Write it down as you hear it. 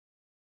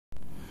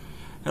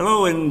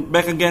Hello, and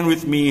back again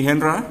with me,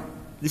 Hendra.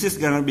 This is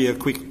gonna be a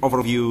quick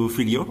overview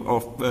video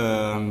of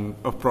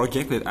a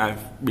project that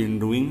I've been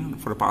doing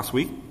for the past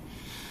week.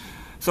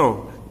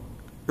 So,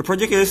 the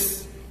project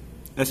is,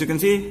 as you can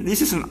see,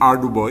 this is an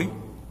Arduboy.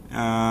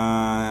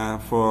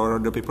 For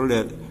the people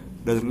that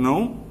doesn't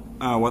know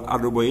what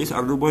Arduboy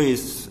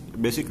is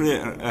basically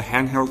a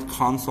handheld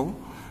console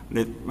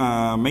that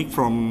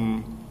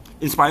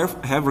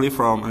inspired heavily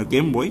from a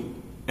Game Boy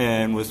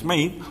and was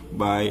made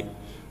by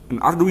an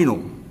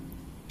Arduino.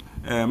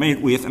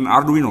 With an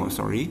Arduino,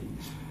 sorry.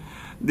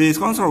 This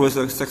console was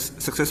a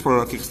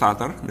successful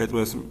Kickstarter that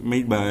was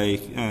made by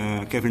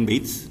Kevin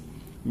Bates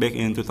back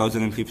in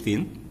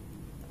 2015.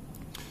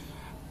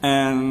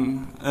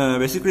 And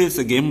basically it's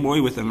a Game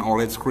Boy with an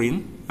OLED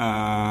screen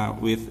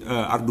with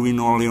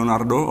Arduino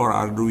Leonardo or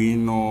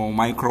Arduino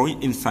Micro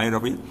inside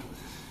of it.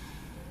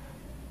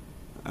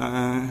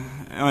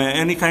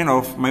 Any kind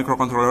of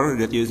microcontroller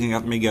that using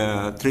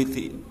Atmega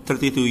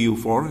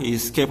 32U4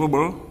 is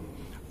capable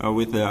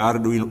with the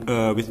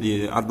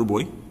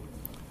Arduboy.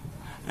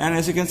 And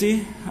as you can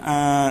see,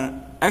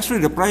 actually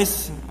the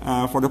price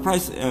for the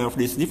price of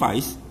this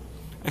device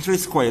actually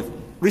is quite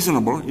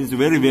reasonable. It's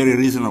very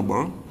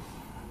reasonable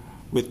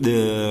with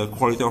the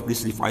quality of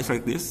this device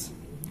like this.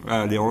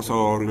 They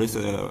also released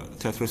a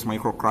Tetris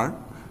micro card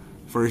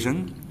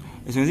version.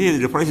 As you can see,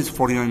 the price is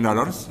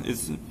 $49.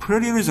 It's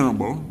pretty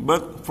reasonable,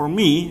 but for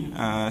me,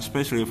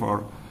 especially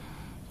for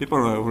people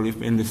who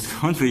live in this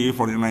country,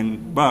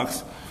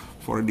 $49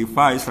 for a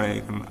device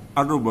like an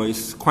Arduboy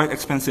is quite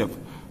expensive.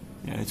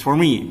 Yeah, it's for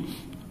me.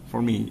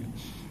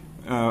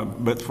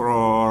 But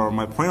for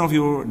my point of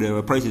view,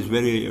 the price is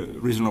very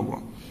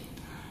reasonable.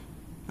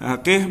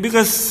 Okay,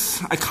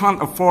 because I can't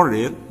afford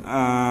it.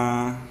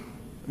 I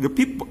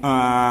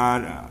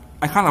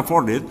can't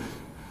afford it.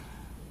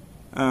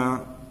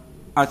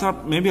 I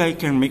thought maybe I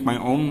can make my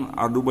own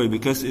Arduboy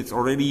because it's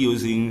already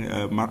using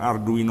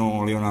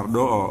Arduino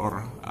Leonardo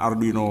or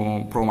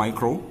Arduino Pro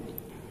Micro,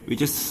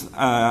 which is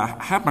I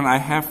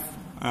have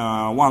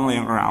one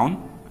laying around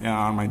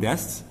on my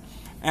desk,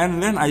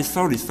 and then I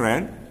saw this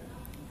thread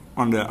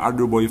on the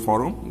Arduboy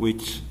forum,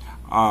 which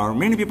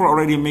many people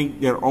already make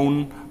their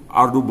own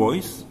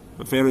Arduboys,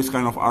 various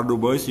kind of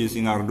Arduboys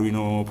using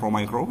Arduino Pro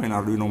Micro and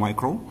Arduino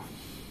Micro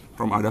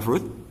from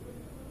Adafruit,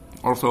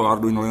 also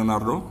Arduino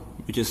Leonardo,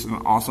 which is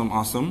an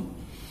awesome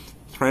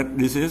thread.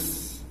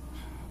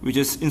 Which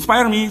is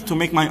inspired me to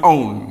make my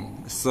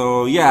own.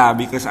 So yeah,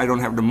 because I don't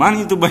have the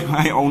money to buy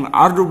my own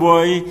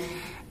Arduboy,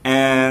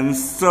 and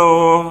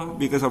so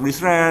because of this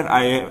thread,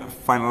 I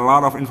find a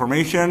lot of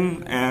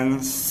information,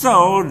 and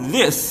so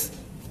this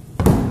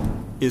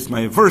is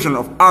my version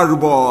of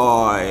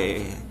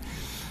Arduboy.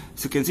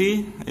 As you can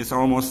see, it's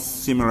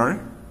almost similar.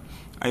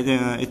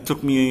 It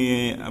took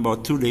me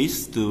about 2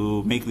 days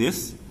to make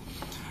this.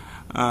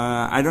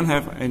 I don't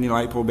have any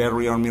LiPo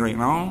battery on me right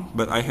now,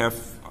 but I have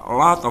a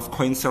lot of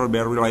coin cell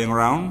battery lying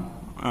around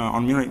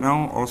on me right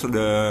now. Also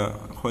the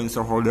coin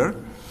cell holder.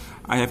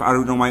 I have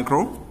Arduino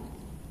Micro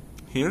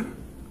here,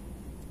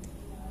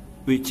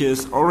 which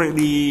is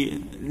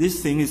this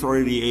thing is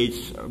already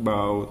aged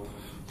about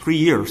 3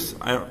 years.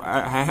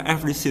 I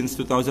have this since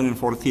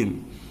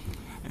 2014.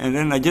 And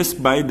then I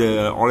just buy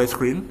the OLED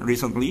screen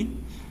recently,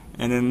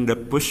 and then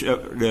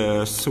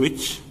the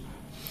switch,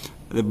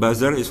 the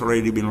buzzer is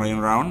already been laying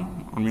around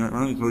on me right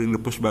now, including the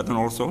push button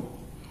also.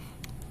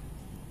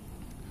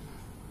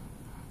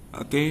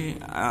 Okay,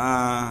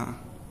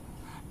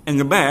 in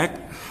the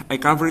back, I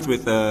cover it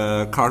with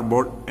a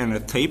cardboard and a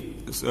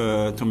tape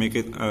to make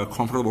it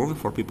comfortable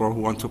for people who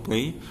want to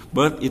play,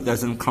 but it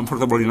doesn't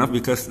comfortable enough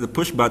because the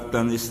push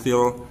button is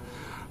still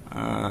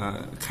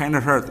kind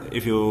of hurt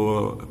if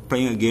you're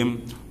playing a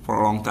game for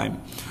a long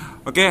time.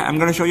 Okay, I'm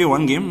gonna show you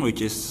one game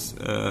which is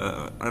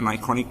an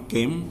iconic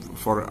game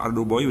for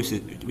Arduboy,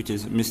 which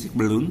is Mystic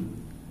Balloon.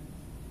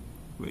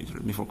 Wait,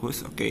 let me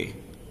focus. Okay.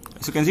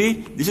 As you can see,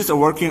 this is a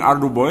working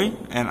Arduboy,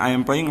 and I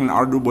am playing an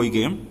Arduboy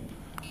game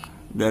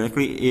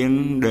directly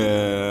in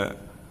the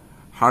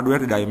hardware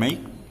that I make.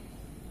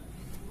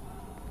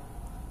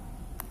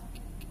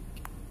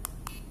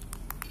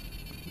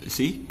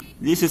 See,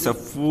 this is a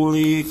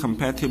fully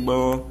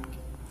compatible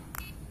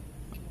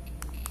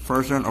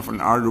version of an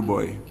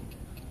Arduboy.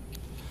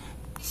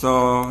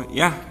 So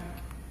yeah,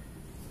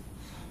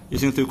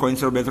 using 2 coin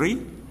cell battery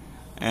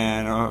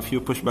and a few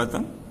push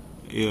buttons.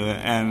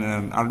 And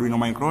an Arduino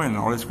Micro and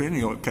OLED screen,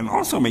 you can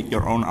also make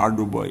your own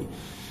Arduboy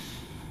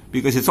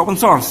because it's open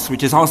source,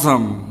 which is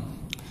awesome.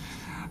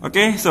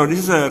 Okay, so this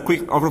is a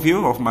quick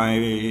overview of my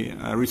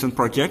recent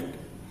project.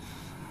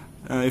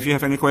 If you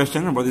have any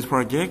question about this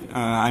project,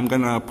 I'm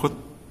gonna put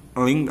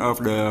a link of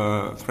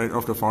the thread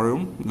of the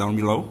forum down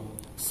below.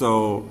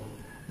 So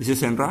this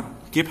is Hendra.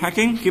 Keep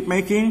hacking, keep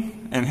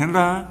making, and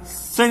Hendra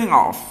signing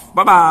off.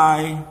 Bye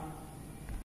bye.